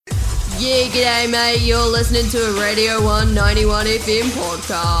Yeah, g'day mate, you're listening to a Radio 191 FM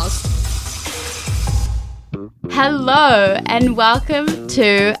podcast. Hello and welcome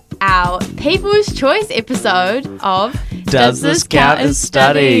to our People's Choice episode of Does This Count as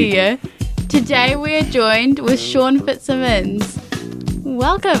Study? Today we are joined with Sean Fitzsimmons.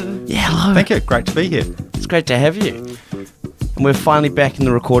 Welcome. Yeah, hello. Thank you. Great to be here. It's great to have you. And we're finally back in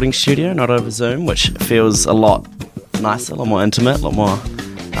the recording studio, not over Zoom, which feels a lot nicer, a lot more intimate, a lot more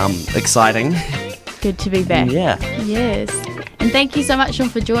exciting. Good to be back. Yeah. Yes. And thank you so much, Sean,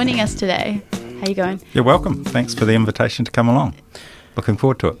 for joining us today. How you going? You're welcome. Thanks for the invitation to come along. Looking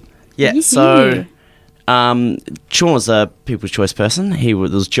forward to it. Yeah, Yeah. so Sean was a People's Choice person.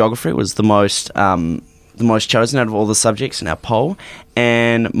 Geography was the most chosen out of all the subjects in our poll.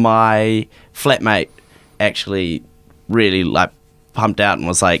 And my flatmate actually really pumped out and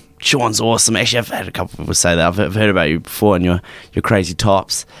was like, Sean's awesome. Actually, I've had a couple of people say that. I've heard about you before and your crazy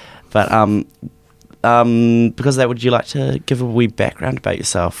tops. But because of that, would you like to give a wee background about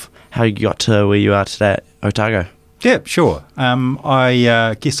yourself? How you got to where you are today at Otago? Yeah, sure.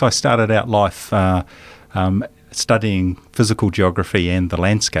 I guess I started out life studying physical geography and the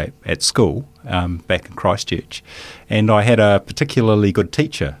landscape at school back in Christchurch. And I had a particularly good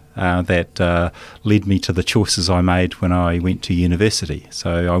teacher that led me to the choices I made when I went to university.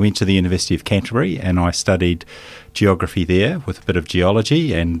 So I went to the University of Canterbury and I studied geography there with a bit of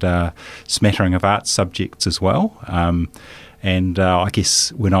geology and smattering of arts subjects as well. And I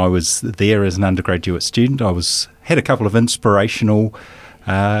guess when I was there as an undergraduate student, had a couple of inspirational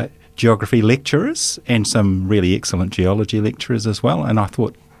geography lecturers and some really excellent geology lecturers as well. And I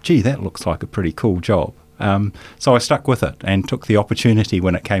thought, gee, that looks like a pretty cool job. So I stuck with it and took the opportunity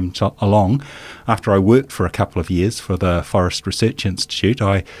when it came along. After I worked for a couple of years for the Forest Research Institute,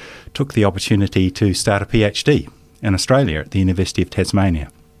 I took the opportunity to start a PhD in Australia at the University of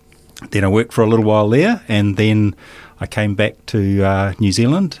Tasmania. Then I worked for a little while there, and then I came back to New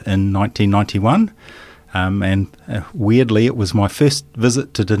Zealand in 1991. Weirdly, it was my first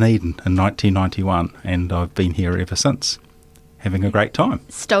visit to Dunedin in 1991, and I've been here ever since, having a great time.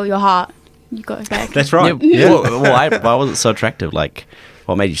 Stole your heart. You got it back. That's right. Yeah. Why was it so attractive? Like,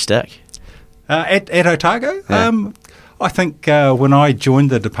 what made you stick? At Otago? Yeah. I think when I joined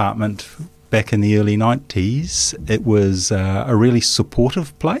the department back in the early 90s, it was a really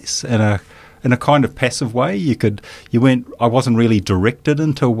supportive place in a kind of passive way. I wasn't really directed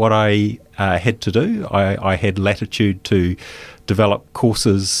into what I had to do. I had latitude to develop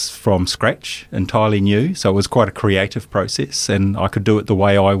courses from scratch, entirely new. So it was quite a creative process, and I could do it the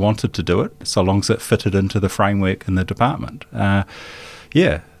way I wanted to do it, so long as it fitted into the framework in the department.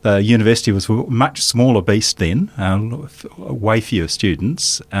 The university was a much smaller beast then, way fewer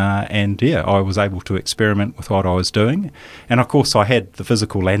students, I was able to experiment with what I was doing. And of course I had the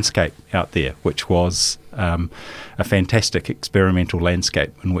physical landscape out there, which was a fantastic experimental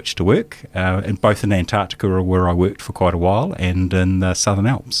landscape in which to work, and both in Antarctica, where I worked for quite a while, and in the Southern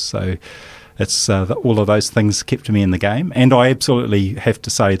Alps. So it's all of those things kept me in the game. And I absolutely have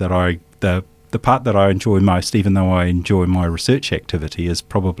to say that the part that I enjoy most, even though I enjoy my research activity, is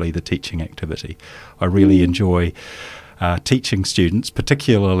probably the teaching activity. I really enjoy teaching students,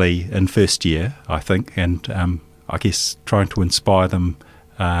 particularly in first year, I think, and I guess trying to inspire them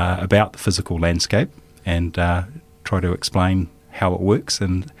about the physical landscape and try to explain how it works.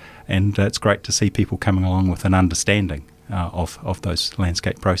 And it's great to see people coming along with an understanding of those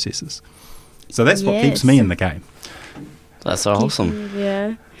landscape processes. So that's what keeps me in the game. That's so awesome.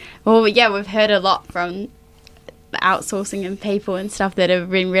 Yeah. Well, yeah, we've heard a lot from outsourcing and people and stuff that have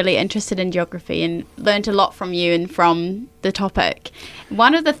been really interested in geography and learned a lot from you and from the topic.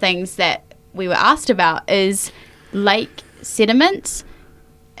 One of the things that we were asked about is lake sediments.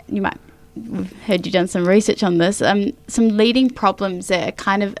 We've heard you've done some research on this. Some leading problems that are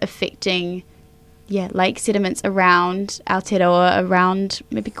kind of affecting, lake sediments around Aotearoa, around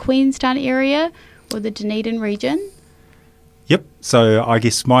maybe Queenstown area or the Dunedin region. Yep. So I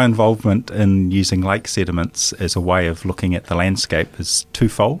guess my involvement in using lake sediments as a way of looking at the landscape is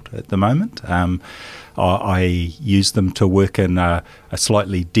twofold at the moment. I use them to work in a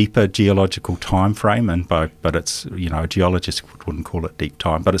slightly deeper geological time frame, but it's, a geologist wouldn't call it deep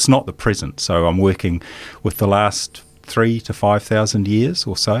time, but it's not the present. So I'm working with the last 3,000 to 5,000 years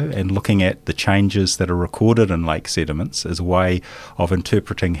or so, and looking at the changes that are recorded in lake sediments as a way of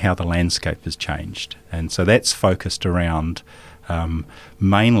interpreting how the landscape has changed. And so that's focused around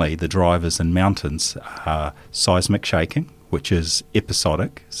mainly the drivers in mountains are seismic shaking, which is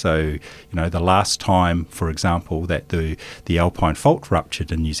episodic. So, the last time, for example, that the Alpine Fault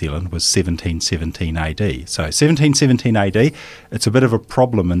ruptured in New Zealand was 1717 AD. So 1717 AD, it's a bit of a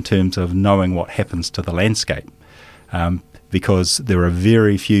problem in terms of knowing what happens to the landscape. Because there are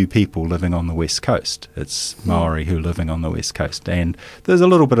very few people living on the west coast. It's Maori who are living on the west coast. And there's a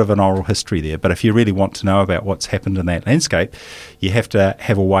little bit of an oral history there. But if you really want to know about what's happened in that landscape, you have to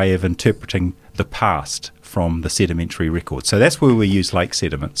have a way of interpreting the past from the sedimentary record. So that's where we use lake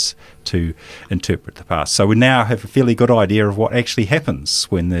sediments to interpret the past. So we now have a fairly good idea of what actually happens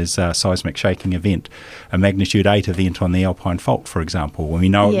when there's a seismic shaking event, a magnitude 8 event on the Alpine Fault, for example, when we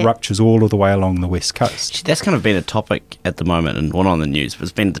know it ruptures all of the way along the west coast. That's kind of been a topic at the moment, and one on the news, but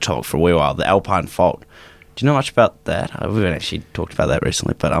it's been the topic for a wee while, the Alpine Fault. Do you know much about that? We haven't actually talked about that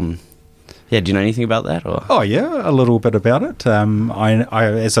recently, but do you know anything about that? Or? Oh, yeah, a little bit about it.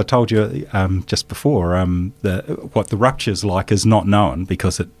 As I told you just before, what the rupture's like is not known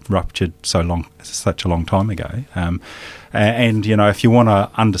because it ruptured such a long time ago. And if you want to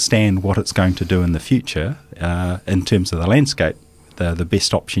understand what it's going to do in the future, in terms of the landscape, the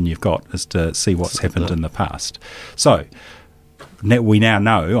best option you've got is to see what's happened in the past. So we now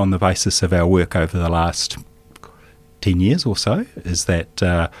know, on the basis of our work over the last 10 years or so, is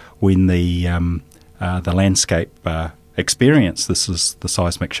that when the landscape experience this is the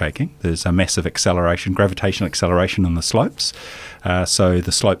seismic shaking, there's a massive acceleration, gravitational acceleration on the slopes, so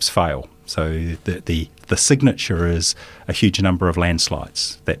the slopes fail. So the signature is a huge number of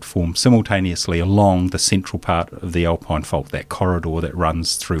landslides that form simultaneously along the central part of the Alpine Fault, that corridor that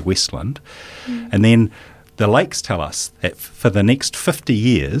runs through Westland. And then the lakes tell us that for the next 50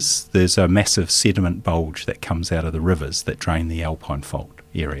 years, there's a massive sediment bulge that comes out of the rivers that drain the Alpine Fault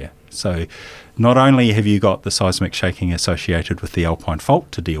area. So not only have you got the seismic shaking associated with the Alpine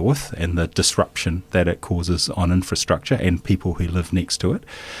Fault to deal with and the disruption that it causes on infrastructure and people who live next to it,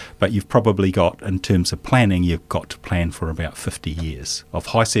 but you've probably got, in terms of planning, you've got to plan for about 50 years of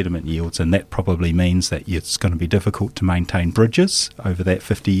high sediment yields, and that probably means that it's going to be difficult to maintain bridges over that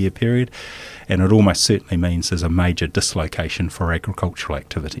 50-year period, and it almost certainly means there's a major dislocation for agricultural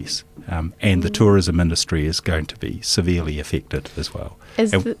activities, and the tourism industry is going to be severely affected as well.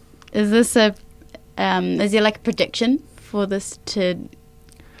 Is there like a prediction for this to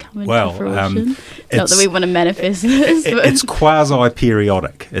come into fruition? Not that we want to manifest this. It's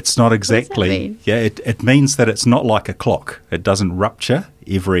quasi-periodic. It's not exactly... It means that it's not like a clock. It doesn't rupture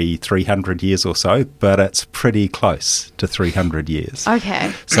every 300 years or so, but it's pretty close to 300 years.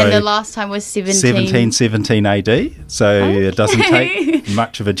 Okay. So, and the last time was 1717 AD. So it doesn't take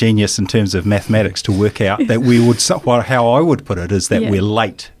much of a genius in terms of mathematics to work out that we would... How I would put it is that we're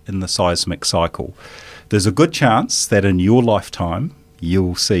late in the seismic cycle. There's a good chance that in your lifetime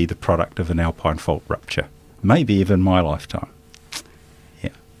you'll see the product of an Alpine Fault rupture. Maybe even my lifetime.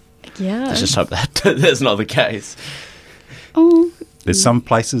 Yeah. Let's just hope that that's not the case. Oh. There's some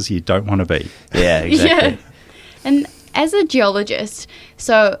places you don't want to be. Yeah, exactly. Yeah. And as a geologist,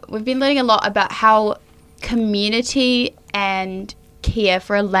 so we've been learning a lot about how community and care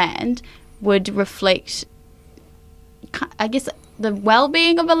for a land would reflect, I guess, the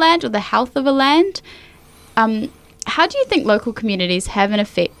well-being of a land or the health of a land. How do you think local communities have an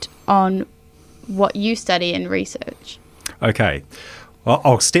effect on what you study and research? Okay. Well,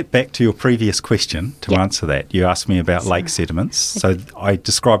 I'll step back to your previous question to answer that. You asked me about lake sediments. So I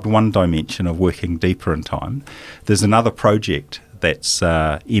described one dimension of working deeper in time. There's another project that's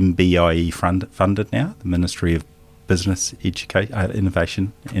MBIE funded now, the Ministry of Business,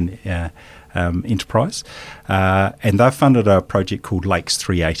 Innovation and Enterprise. And they've funded a project called Lakes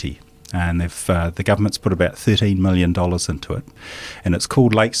 380. And the government's put about $13 million into it. And it's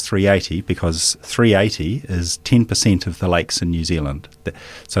called Lakes 380 because 380 is 10% of the lakes in New Zealand.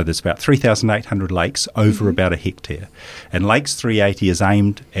 So there's about 3,800 lakes over about a hectare. And Lakes 380 is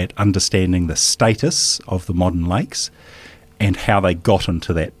aimed at understanding the status of the modern lakes and how they got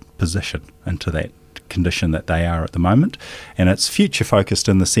into that position, into that condition that they are at the moment. And it's future focused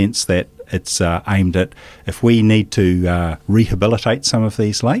in the sense that it's aimed at, if we need to rehabilitate some of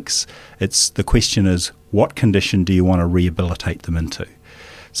these lakes, the question is, what condition do you want to rehabilitate them into?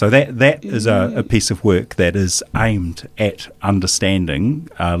 So that is a piece of work that is aimed at understanding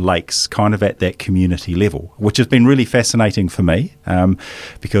lakes kind of at that community level, which has been really fascinating for me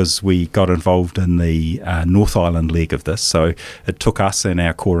because we got involved in the North Island leg of this. So it took us and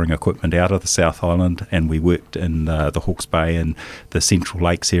our coring equipment out of the South Island, and we worked in the Hawke's Bay and the Central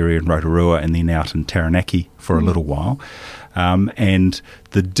Lakes area in Rotorua, and then out in Taranaki for a little while. And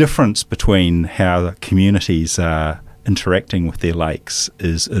the difference between how communities are interacting with their lakes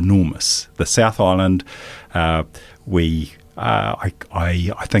is enormous. The South Island, we I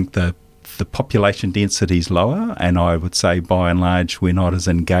think the population density is lower, and I would say by and large we're not as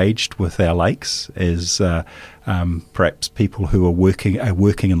engaged with our lakes as perhaps people who are working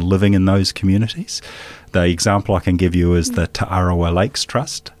and living in those communities. The example I can give you is the Te Arawa Lakes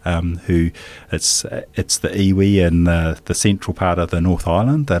Trust, who it's the iwi in the central part of the North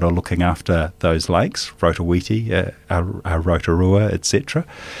Island that are looking after those lakes, Rotawiti, Rotorua, etc.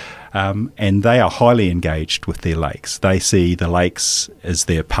 And they are highly engaged with their lakes. They see the lakes as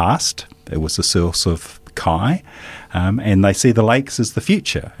their past. It was a source of kai, and they see the lakes as the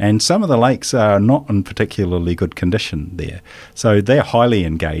future. And some of the lakes are not in particularly good condition there. So they're highly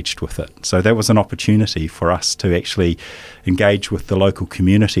engaged with it. So that was an opportunity for us to actually engage with the local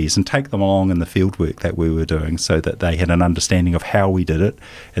communities and take them along in the fieldwork that we were doing so that they had an understanding of how we did it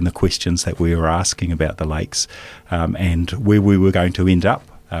and the questions that we were asking about the lakes, and where we were going to end up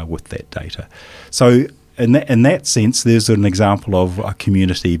with that data. So in that sense, there's an example of a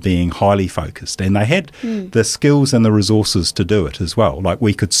community being highly focused, and they had the skills and the resources to do it as well. Like,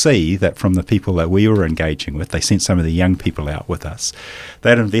 we could see that from the people that we were engaging with, they sent some of the young people out with us.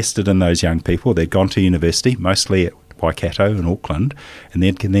 They'd invested in those young people. They'd gone to university, mostly at Waikato and Auckland, and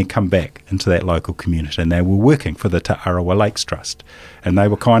then come back into that local community, and they were working for the Te Arawa Lakes Trust, and they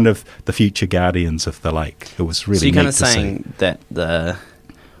were kind of the future guardians of the lake. It was really neat to see. So you're kind of saying that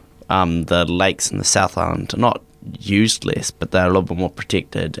the lakes in the South Island are not used less, but they're a little bit more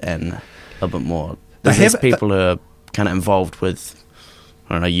protected and a little bit more. There's people who are kind of involved with,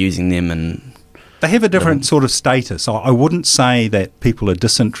 I don't know, using them, and they have a different sort of status. I wouldn't say that people are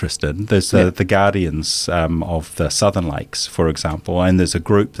disinterested. There's the guardians of the southern lakes, for example, and there's a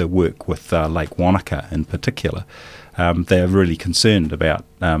group that work with Lake Wanaka in particular. They're really concerned about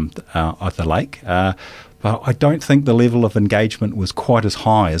the lake. But I don't think the level of engagement was quite as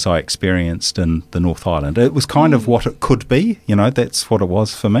high as I experienced in the North Island. It was kind of what it could be, that's what it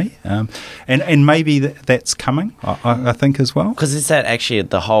was for me. And maybe that's coming, I think, as well. Because is that actually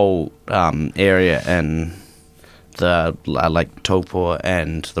the whole area in the like Taupo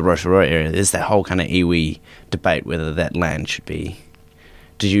and the Rotorua area, is that whole kind of iwi debate whether that land should be...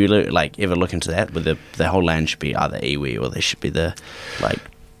 Did you ever look into that, whether the whole land should be either iwi or there should be the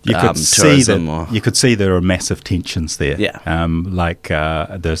You could see that. You could see there are massive tensions there. Yeah.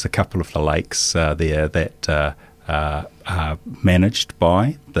 There's a couple of the lakes there that are managed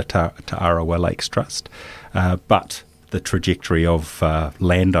by the Te Arawa Lakes Trust, but the trajectory of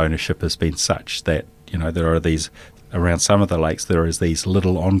land ownership has been such that there are these. Around some of the lakes, there is these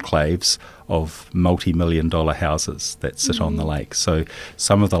little enclaves of multi-million-dollar houses that sit on the lake. So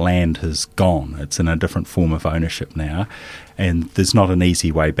some of the land has gone. It's in a different form of ownership now, and there's not an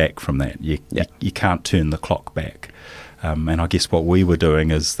easy way back from that. You can't turn the clock back. And I guess what we were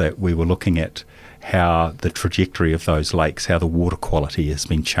doing is that we were looking at how the trajectory of those lakes, how the water quality has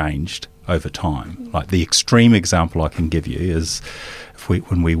been changed over time. Like, the extreme example I can give you is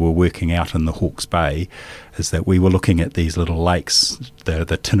when we were working out in the Hawke's Bay, is that we were looking at these little lakes, the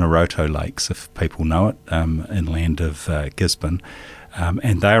Tineroto Lakes, if people know it, inland of Gisborne,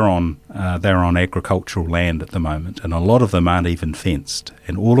 and they're on agricultural land at the moment, and a lot of them aren't even fenced,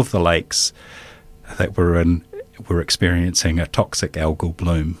 and all of the lakes that were experiencing a toxic algal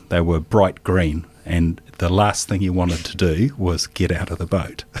bloom. They were bright green, and the last thing you wanted to do was get out of the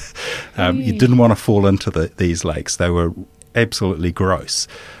boat. You didn't want to fall into these lakes. They were absolutely gross.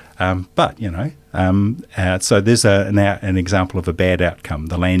 So there's an example of a bad outcome.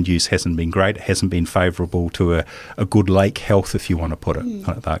 The land use hasn't been great. It hasn't been favourable to a good lake health, if you want to put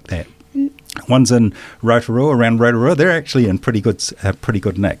it like that. Ones in Rotorua, around Rotorua, they're actually in pretty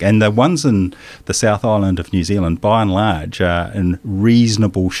good nick. And the ones in the South Island of New Zealand, by and large, are in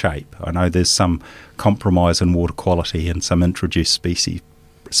reasonable shape. I know there's some compromise in water quality and some introduced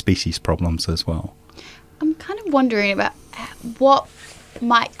species problems as well. I'm kind of wondering about what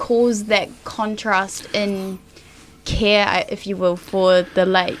might cause that contrast in care, if you will, for the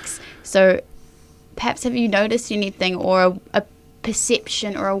lakes. So perhaps have you noticed anything, or a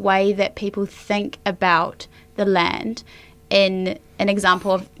perception or a way that people think about the land, in an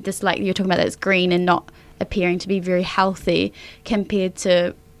example of this lake you're talking about that's green and not appearing to be very healthy, compared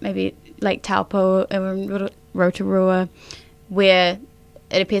to maybe Lake Taupo and Rotorua, where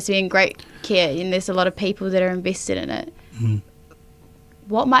it appears to be in great care and there's a lot of people that are invested in it.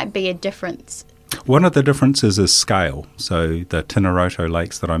 What might be a difference? One of the differences is scale. So the Tineroto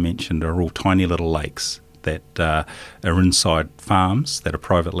lakes that I mentioned are all tiny little lakes that are inside farms that are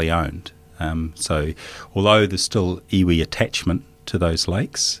privately owned. So although there's still iwi attachment to those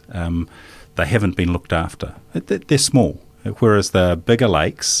lakes, they haven't been looked after. They're small, whereas the bigger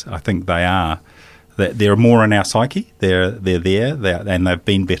lakes, I think they're They're more in our psyche. They're there, and they've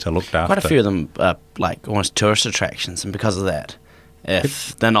been better looked after. Quite a few of them are like almost tourist attractions, and because of that,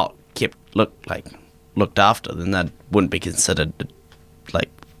 if they're not kept looked after, then they wouldn't be considered like,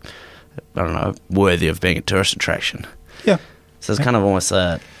 I don't know, worthy of being a tourist attraction. Yeah. So it's kind of almost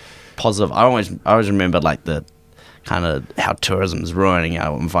a positive. I always remember like the kind of how tourism is ruining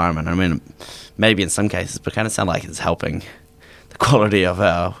our environment. I mean, maybe in some cases, but kind of sound like it's helping the quality of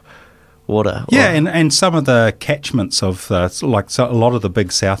our water. Yeah, and some of the catchments of a lot of the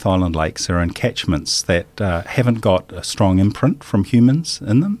big South Island lakes are in catchments that haven't got a strong imprint from humans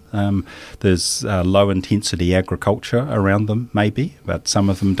in them. There's low intensity agriculture around them, maybe, but some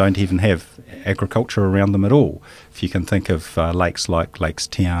of them don't even have agriculture around them at all. If you can think of lakes like Lakes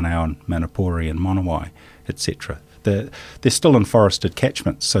Te Anau and Manapori and Monowai, etc. They're still in forested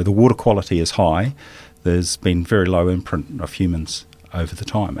catchments, so the water quality is high. There's been very low imprint of humans over the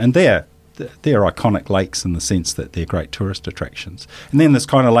time, and they're iconic lakes in the sense that they're great tourist attractions. And then there's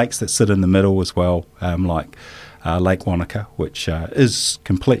kind of lakes that sit in the middle as well, like Lake Wanaka, which is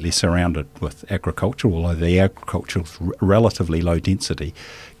completely surrounded with agriculture, although the agriculture is relatively low density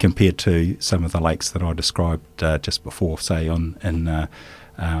compared to some of the lakes that I described just before, say in the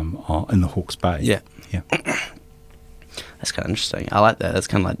Hawke's Bay. Yeah. That's kind of interesting. I like that. That's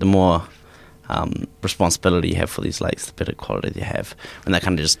kind of like the more responsibility you have for these lakes, the better quality they have, when they're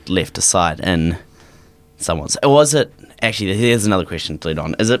kind of just left aside in someone's. Or is it, actually, here's another question to lead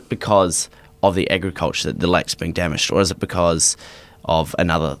on. Is it because of the agriculture that the lake's being damaged, or is it because of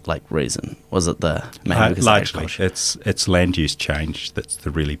another reason? Was it the main largely it's land use change that's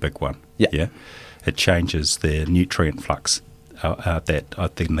the really big one. Yeah, it changes the nutrient flux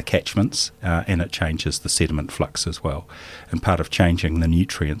that in the catchments, and it changes the sediment flux as well. And part of changing the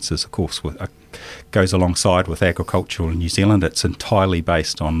nutrients is, of course, goes alongside with agriculture in New Zealand. It's entirely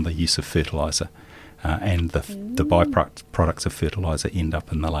based on the use of fertiliser, and the byproducts of fertiliser end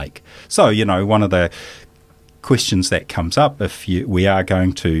up in the lake. So, one of the questions that comes up, if we are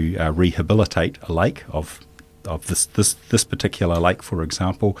going to rehabilitate a lake of this particular lake, for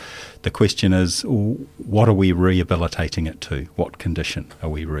example, the question is, what are we rehabilitating it to? What condition are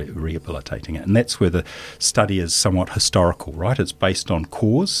we rehabilitating it? And that's where the study is somewhat historical, right? It's based on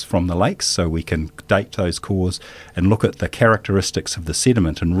cores from the lakes, so we can date those cores and look at the characteristics of the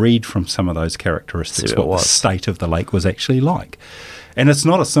sediment and read from some of those characteristics what the state of the lake was actually like. And it's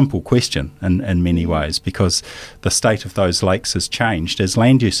not a simple question in many ways, because the state of those lakes has changed as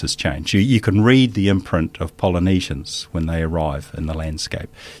land use has changed. You can read the imprint of Polynesians when they arrive in the landscape.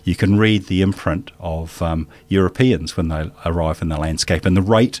 You can read the imprint of Europeans when they arrive in the landscape. And the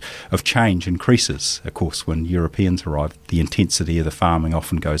rate of change increases. Of course, when Europeans arrive, the intensity of the farming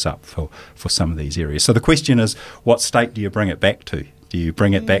often goes up for some of these areas. So the question is, what state do you bring it back to? Do you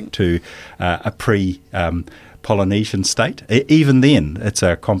bring it back to a Polynesian state? Even then, it's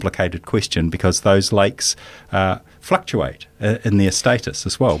a complicated question, because those lakes fluctuate in their status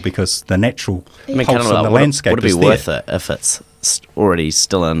as well, because the natural pulse in the landscape would it be worth it if it's already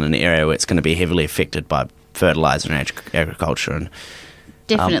still in an area where it's going to be heavily affected by fertiliser and agriculture? And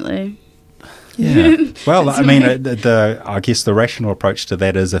definitely. Yeah. Well, I mean, I guess the rational approach to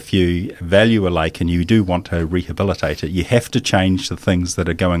that is, if you value a lake and you do want to rehabilitate it, you have to change the things that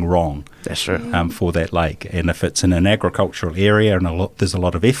are going wrong. That's true. For that lake. And if it's in an agricultural area and there's a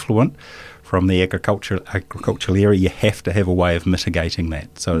lot of effluent from the agricultural area, you have to have a way of mitigating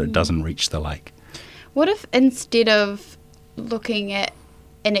that so it doesn't reach the lake. What if, instead of looking at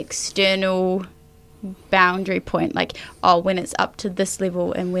an external boundary point, like, when it's up to this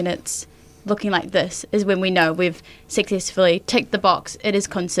level and when it's looking like this is when we know we've successfully ticked the box, it is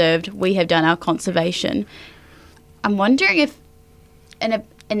conserved, we have done our conservation. I'm wondering if in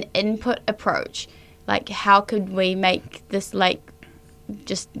an input approach, like, how could we make this lake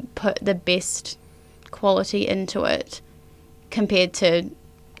just put the best quality into it compared to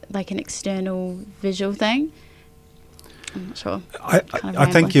like an external visual thing? I'm not sure.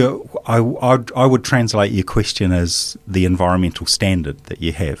 I think I would translate your question as the environmental standard that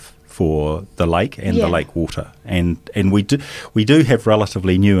you have for the lake and the lake water, and we do have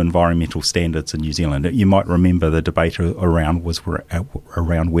relatively new environmental standards in New Zealand. You might remember the debate around whether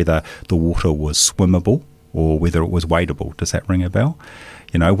the water was swimmable or whether it was wadeable. Does that ring a bell?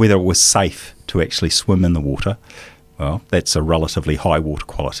 Whether it was safe to actually swim in the water. Well, that's a relatively high water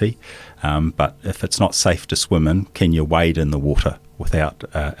quality, but if it's not safe to swim in, can you wade in the water without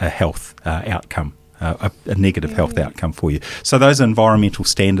a health outcome? A negative health outcome for you. So those environmental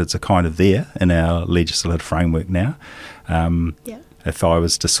standards are kind of there in our legislative framework now. If I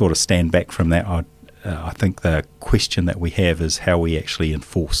was to sort of stand back from that, I think the question that we have is how we actually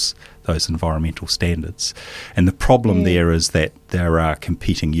enforce those environmental standards. And the problem there is that there are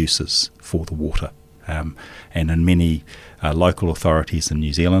competing uses for the water. And in many local authorities in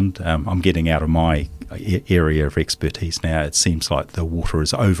New Zealand, I'm getting out of my area of expertise now, it seems like the water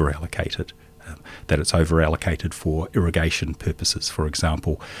is over-allocated. That it's over-allocated for irrigation purposes, for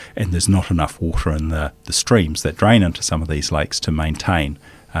example, and there's not enough water in the streams that drain into some of these lakes to maintain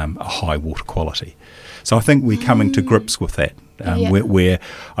a high water quality. So I think we're coming to grips with that, where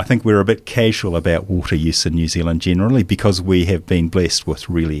I think we're a bit casual about water use in New Zealand generally because we have been blessed with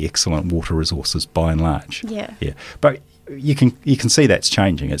really excellent water resources by and large. Yeah. But you can see that's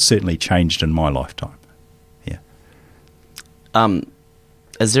changing. It's certainly changed in my lifetime.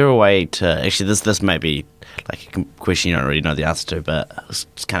 Is there a way to actually this may be like a question you don't really know the answer to, but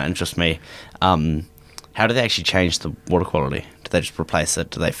it kind of interests me. How do they actually change the water quality? Do they just replace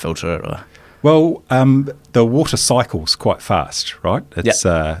it? Do they filter it? Or? Well, the water cycles quite fast, right? It's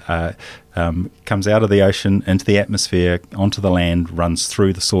comes out of the ocean into the atmosphere, onto the land, runs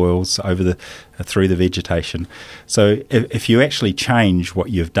through the soils, through the vegetation. So if you actually change what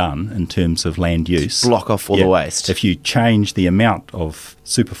you've done in terms of land use, block off all the waste. If you change the amount of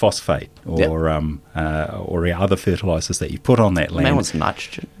superphosphate or other fertilisers that you put on that land, That one's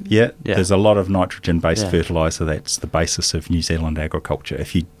nitrogen. Yeah, there's a lot of nitrogen-based fertiliser. That's the basis of New Zealand agriculture.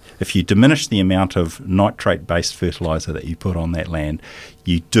 If you diminish the amount of nitrate-based fertiliser that you put on that land,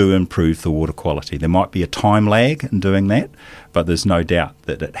 you do improve the water quality. There might be a time lag in doing that, but there's no doubt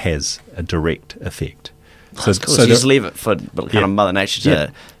that it has a direct effect. So you just leave it for kind of Mother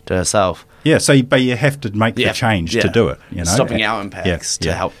Nature to herself. Yeah, but you have to make the change to do it. Stopping our impacts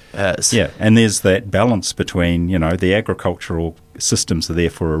to help hers. Yeah, and there's that balance between, the agricultural systems are there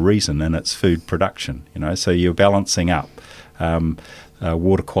for a reason, and it's food production. So you're balancing up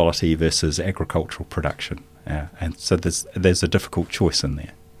water quality versus agricultural production, and so there's a difficult choice in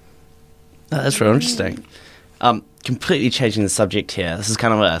there. That's really interesting. Completely changing the subject here. This is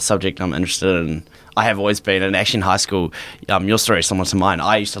kind of a subject I'm interested in. I have always been, and actually in high school, your story is similar to mine.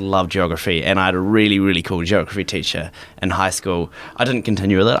 I used to love geography, and I had a really, really cool geography teacher in high school. I didn't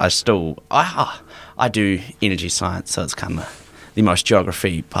continue with it. I do energy science, so it's kind of the most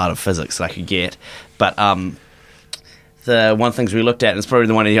geography part of physics that I could get. But the one things we looked at, and it's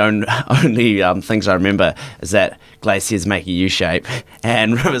probably one of the only things I remember, is that glaciers make a U shape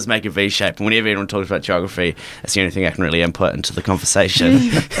and rivers make a V shape. And whenever anyone talks about geography, it's the only thing I can really input into the conversation.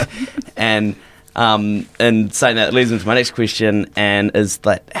 And saying that leads into my next question, and is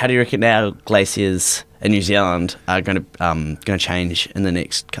that how do you reckon now glaciers in New Zealand are going to change in the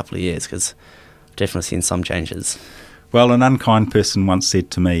next couple of years? Because I've definitely seen some changes. Well, an unkind person once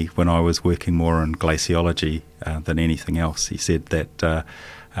said to me when I was working more in glaciology than anything else, he said that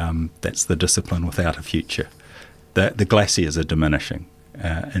that's the discipline without a future. The glaciers are diminishing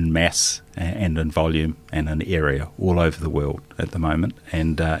in mass and in volume and in area all over the world at the moment.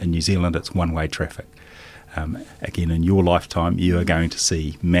 And in New Zealand, it's one-way traffic. Again, in your lifetime, you are going to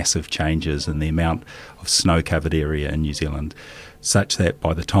see massive changes in the amount of snow-covered area in New Zealand, such that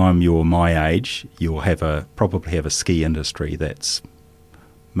by the time you're my age, you'll probably have a ski industry that's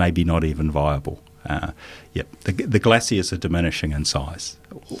maybe not even viable. The glaciers are diminishing in size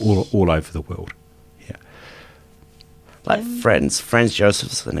all over the world. Yeah, like Franz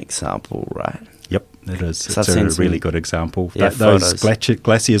Joseph's an example, right? Yep, it is. So it's a really good example. Those photos.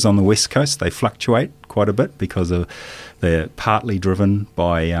 Glaciers on the west coast, they fluctuate quite a bit because they're partly driven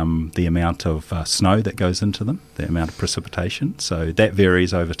by the amount of snow that goes into them, the amount of precipitation. So that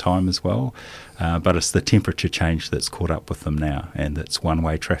varies over time as well. But it's the temperature change that's caught up with them now, and it's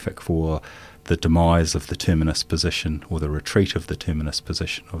one-way traffic for the demise of the terminus position or the retreat of the terminus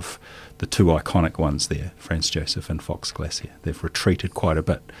position of the two iconic ones there, Franz Josef and Fox Glacier. They've retreated quite a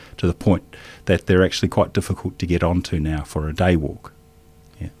bit to the point that they're actually quite difficult to get onto now for a day walk.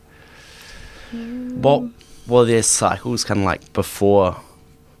 Yeah. What were their cycles kind of like before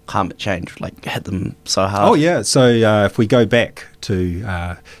climate change hit them so hard? Oh yeah, so if we go back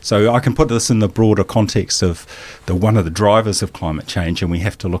to, so I can put this in the broader context of one of the drivers of climate change, and we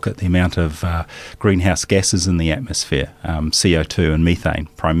have to look at the amount of greenhouse gases in the atmosphere, CO2 and methane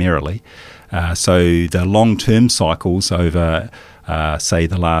primarily. So the long-term cycles over, say,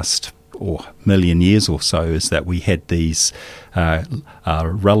 the last million years or so is that we had these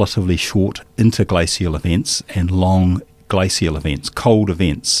relatively short interglacial events and long glacial events, cold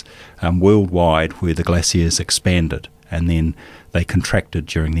events worldwide where the glaciers expanded and then they contracted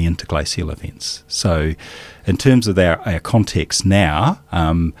during the interglacial events. So in terms of our context now,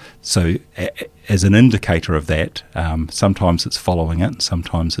 so as an indicator of that, sometimes it's following it,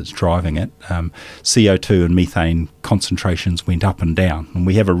 sometimes it's driving it. CO2 and methane concentrations went up and down, and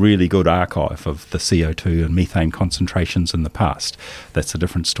we have a really good archive of the CO2 and methane concentrations in the past. That's a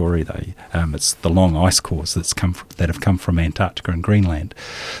different story, though. It's the long ice cores that have come from Antarctica and Greenland.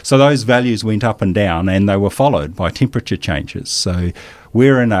 So those values went up and down, and they were followed by temperature changes. So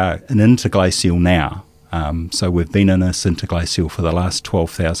we're in an interglacial now. So we've been in this interglacial for the last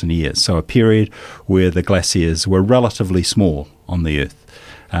 12,000 years. So a period where the glaciers were relatively small on the Earth.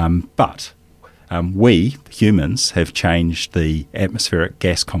 But we, humans, have changed the atmospheric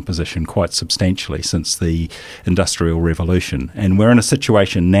gas composition quite substantially since the Industrial Revolution. And we're in a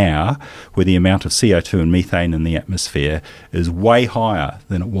situation now where the amount of CO2 and methane in the atmosphere is way higher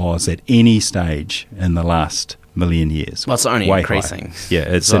than it was at any stage in the last million years. Well, it's only way increasing. Higher.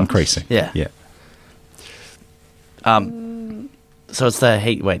 Yeah, it's increasing. Yeah. So it's the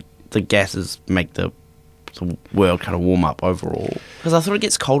heat. Wait, the gases make the world kind of warm up overall. Because I thought it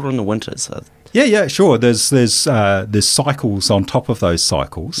gets colder in the winter. So Yeah, sure. There's cycles on top of those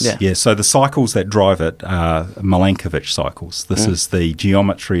cycles. Yeah. So the cycles that drive it are Milankovitch cycles. This is the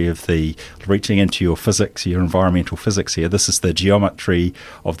geometry of reaching into your physics, your environmental physics here. This is the geometry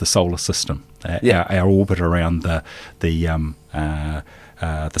of the solar system. Our orbit around the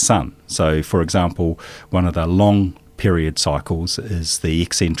sun. So, for example, one of the long period cycles is the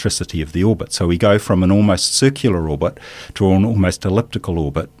eccentricity of the orbit. So we go from an almost circular orbit to an almost elliptical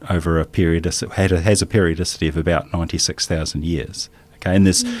orbit over a period has a periodicity of about 96,000 years. Okay, and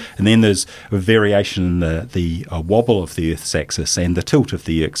then there's a variation in the wobble of the Earth's axis and the tilt of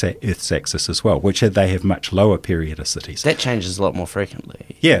the Earth's axis as well, which they have much lower periodicities. that changes a lot more frequently.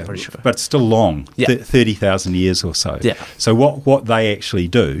 Yeah, pretty sure. but still long, 30,000 years or so. Yeah. So what they actually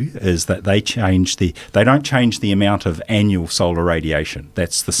do is that they don't change the amount of annual solar radiation.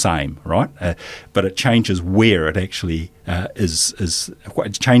 That's the same, right? But it changes where it actually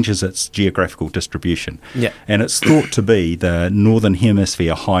it changes its geographical distribution. Yeah. And it's thought to be the northern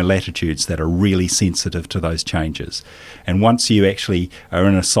hemisphere high latitudes that are really sensitive to those changes. And once you actually are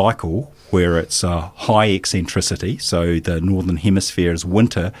in a cycle where it's a high eccentricity, so the northern hemisphere's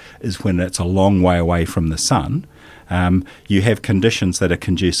winter is when it's a long way away from the sun, you have conditions that are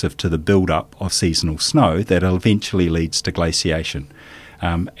conducive to the build-up of seasonal snow that eventually leads to glaciation.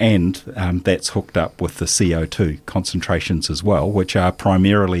 And that's hooked up with the CO2 concentrations as well, which are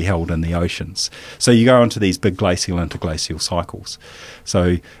primarily held in the oceans. So you go into these big glacial interglacial cycles.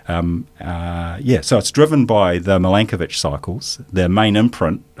 So, so it's driven by the Milankovitch cycles. The main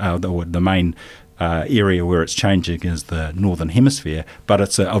imprint, or the main area where it's changing is the northern hemisphere, but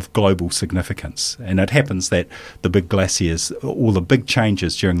it's of global significance. And it happens that the big glaciers, all the big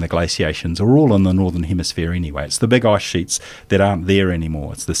changes during the glaciations are all in the northern hemisphere anyway. It's the big ice sheets that aren't there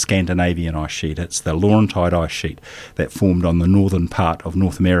anymore. It's the Scandinavian ice sheet. It's the Laurentide ice sheet that formed on the northern part of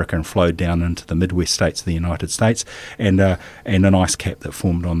North America and flowed down into the Midwest states of the United States, and an ice cap that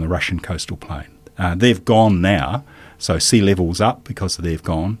formed on the Russian coastal plain. They've gone now. So sea level's up because they've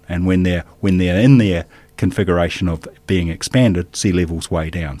gone, and when they're in their configuration of being expanded, sea level's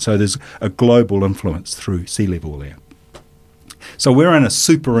way down. So there's a global influence through sea level there. So we're in a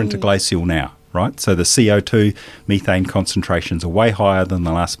super interglacial now, right? So the CO2 methane concentrations are way higher than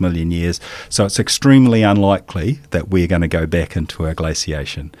the last million years. So it's extremely unlikely that we're going to go back into a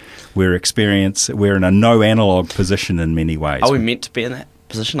glaciation. We're in a no analog position in many ways. Are we meant to be in that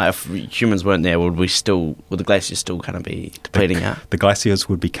position? Like if humans weren't there, would the glaciers still kind of be depleting out? The glaciers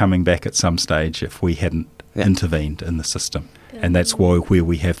would be coming back at some stage if we hadn't intervened in the system. And that's where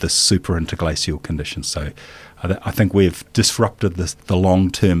we have this super interglacial condition. So I think we've disrupted the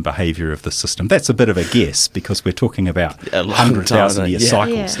long-term behaviour of the system. That's a bit of a guess because we're talking about 100,000 year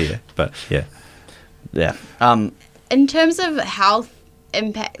cycles here. But yeah. In terms of health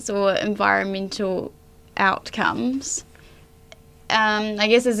impacts or environmental outcomes, I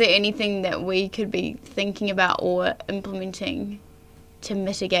guess, is there anything that we could be thinking about or implementing to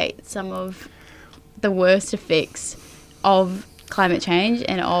mitigate some of the worst effects of climate change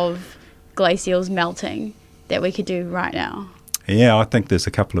and of glaciers melting that we could do right now? Yeah, I think there's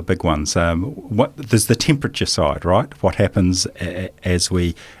a couple of big ones. There's the temperature side, right? What happens as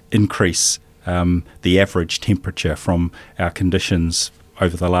we increase the average temperature from our conditions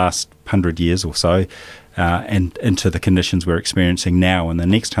over the last 100 years or so, and into the conditions we're experiencing now in the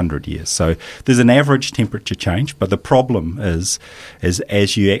next 100 years. So there's an average temperature change, but the problem is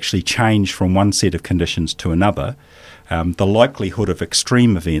as you actually change from one set of conditions to another, the likelihood of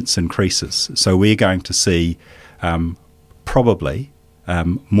extreme events increases. So we're going to see probably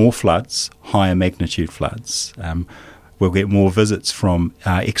more floods, higher magnitude floods, We'll get more visits from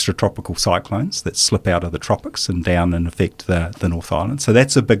extratropical cyclones that slip out of the tropics and down and affect the North Island. So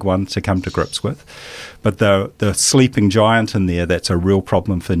that's a big one to come to grips with. But the sleeping giant in there that's a real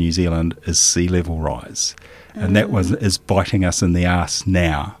problem for New Zealand is sea level rise. And that is biting us in the arse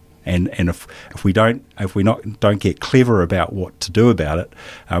now. And if we don't get clever about what to do about it,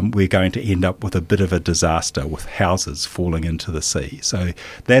 we're going to end up with a bit of a disaster with houses falling into the sea. So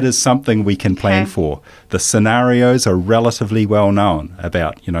that is something we can plan for. The scenarios are relatively well known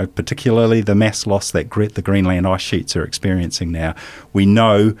about, particularly the mass loss that the Greenland ice sheets are experiencing now. We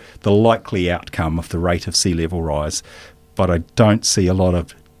know the likely outcome of the rate of sea level rise, but I don't see a lot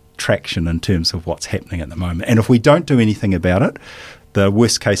of traction in terms of what's happening at the moment. And if we don't do anything about it, the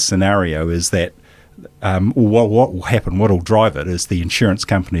worst case scenario is that what will happen, what will drive it, is the insurance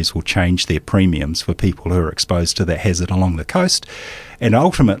companies will change their premiums for people who are exposed to that hazard along the coast, and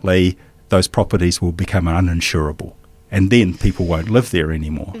ultimately those properties will become uninsurable, and then people won't live there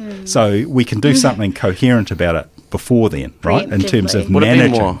anymore. So we can do something coherent about it before then, right, in terms of Would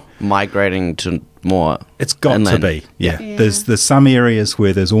managing. it be more migrating to more It's got inland? to be, yeah. There's some areas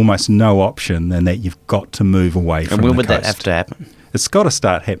where there's almost no option and that you've got to move away from And when the would coast. that have to happen? It's got to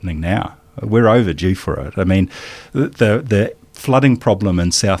start happening now. We're overdue for it. I mean, the flooding problem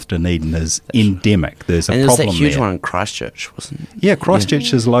in South Dunedin is endemic. There's a And there's problem that huge there. one in Christchurch, wasn't it? Yeah,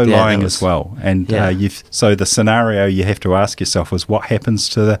 Christchurch is low-lying that as was- well. And Yeah. so the scenario you have to ask yourself is what happens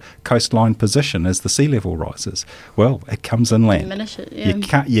to the coastline position as the sea level rises? Well, it comes inland. Diminish it,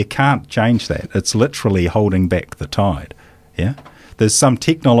 yeah. You can't change that. It's literally holding back the tide. Yeah. There's some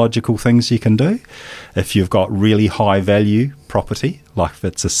technological things you can do. If you've got really high value property, like if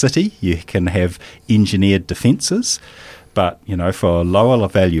it's a city, you can have engineered defences. But, for lower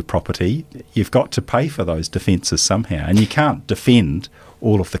value property, you've got to pay for those defences somehow. And you can't defend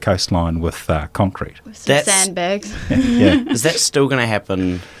all of the coastline with concrete. With some That's- sandbags. Yeah. Is that still going to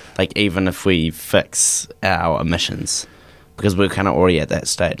happen, like, even if we fix our emissions? Because we're kind of already at that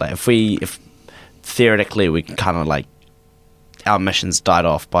state. Like, if theoretically we can kind of, like, our emissions died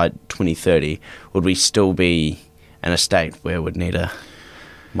off by 2030, would we still be in a state where we'd need a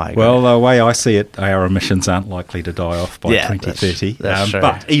migrate? Well, the way I see it, our emissions aren't likely to die off by Yeah, 2030. that's true.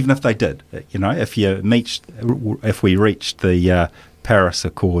 But even if they did, if we reached the Paris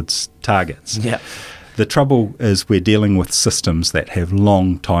Accords targets, Yeah. the trouble is we're dealing with systems that have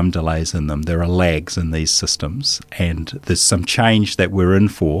long time delays in them. There are lags in these systems, and there's some change that we're in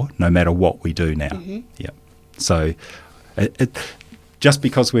for no matter what we do now. Yeah. So just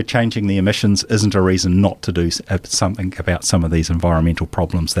because we're changing the emissions isn't a reason not to do something about some of these environmental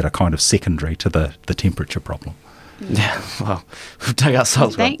problems that are kind of secondary to the temperature problem. Yeah, well, we've dug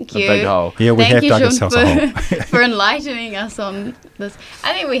ourselves a Thank you. big hole. Yeah, we Thank have you, dug Sean, ourselves a hole. for enlightening us on this.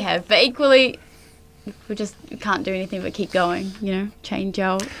 I think we have, but equally, we just can't do anything but keep going. Change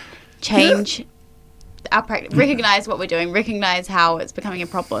our practice, recognize what we're doing, recognize how it's becoming a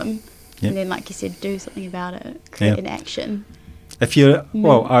problem, and then, like you said, do something about it, create an action. I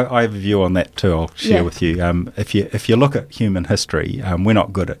have a view on that too. I'll share with you. If you look at human history, we're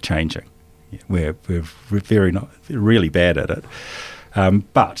not good at changing. We're really bad at it.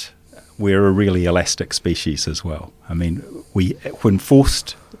 But we're a really elastic species as well. I mean, when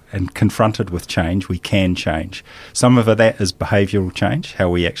forced and confronted with change, we can change. Some of that is behavioural change, how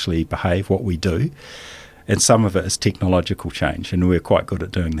we actually behave, what we do. And some of it is technological change, and we're quite good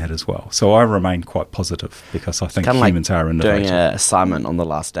at doing that as well. So I remain quite positive because I think Kind of humans are innovative. doing an assignment on the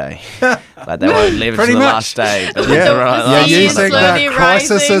last day. Like they won't leave it to Pretty the much. last day. But Yeah, right, Yeah, using slowly the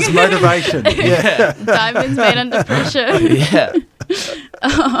crisis rising. as motivation. Yeah. Diamonds made under pressure. yeah.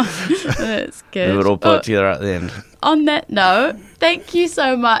 That's good. We would all pull Well, it together at the end. on that note, thank you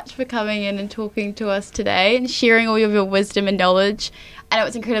so much for coming in and talking to us today and sharing all of your wisdom and knowledge. I know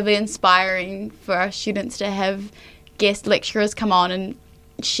it's incredibly inspiring for our students to have guest lecturers come on and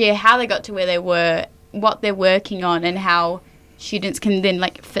share how they got to where they were, what they're working on, and how students can then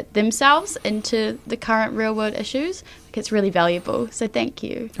fit themselves into the current real world issues. It's really valuable. So thank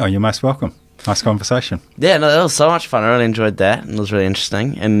you. Oh, you're most welcome. Nice conversation. Yeah, no, that was so much fun. I really enjoyed that, and it was really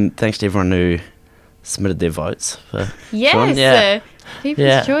interesting. And thanks to everyone who submitted their votes for Yes, Sean. Yeah, People's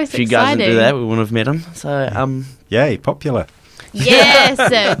yeah. Choice. If you guys didn't do exciting. that, we wouldn't have met him. So, Yay, popular. Yes,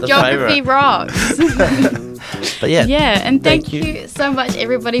 The geography favourite. rocks. but yeah, Yeah, and thank Thank you. you so much,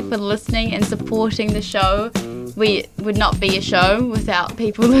 everybody, for listening and supporting the show. We would not be a show without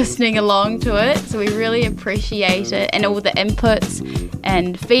people listening along to it, so we really appreciate it and all the inputs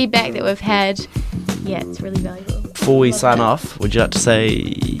and feedback that we've had. Yeah, it's really valuable. before we sign off, would you like to say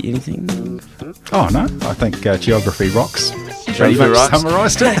anything? Oh, no, I think geography rocks. Ready for rocks?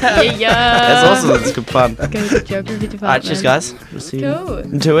 Summarised it. Yeah. That's awesome. It's good fun. Go to the geography department. Alright, cheers, guys. We'll see you Cool.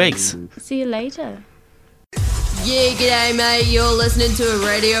 in 2 weeks. See you later. Yeah, g'day, mate. You're listening to a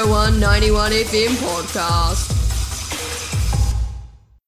Radio 191 FM podcast.